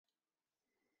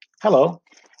Hello,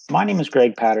 my name is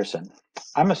Greg Patterson.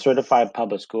 I'm a certified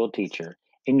public school teacher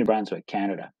in New Brunswick,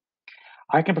 Canada.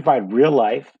 I can provide real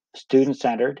life, student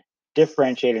centered,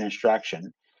 differentiated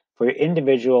instruction for your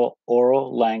individual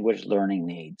oral language learning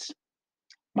needs.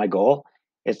 My goal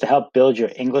is to help build your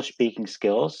English speaking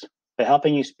skills by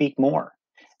helping you speak more,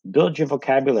 build your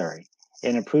vocabulary,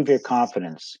 and improve your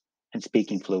confidence in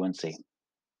speaking fluency.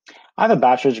 I have a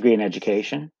bachelor's degree in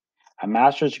education, a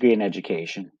master's degree in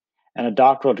education, and a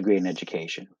doctoral degree in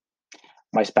education.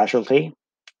 My specialty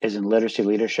is in literacy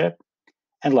leadership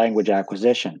and language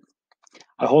acquisition.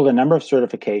 I hold a number of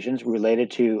certifications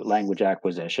related to language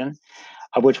acquisition,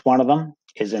 of which one of them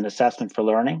is in assessment for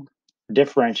learning,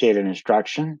 differentiated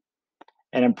instruction,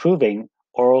 and improving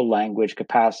oral language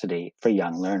capacity for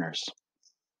young learners.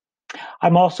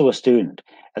 I'm also a student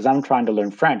as I'm trying to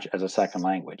learn French as a second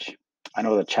language. I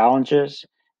know the challenges,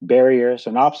 barriers,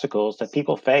 and obstacles that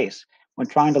people face when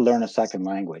trying to learn a second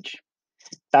language.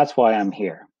 That's why I'm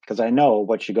here, because I know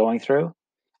what you're going through.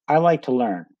 I like to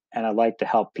learn and I like to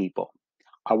help people.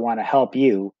 I want to help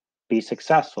you be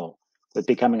successful with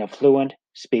becoming a fluent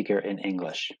speaker in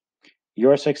English.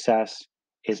 Your success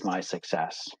is my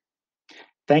success.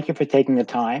 Thank you for taking the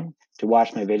time to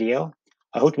watch my video.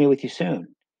 I hope to meet with you soon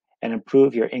and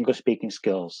improve your English speaking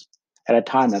skills at a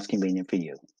time that's convenient for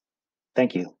you.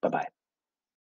 Thank you. Bye-bye.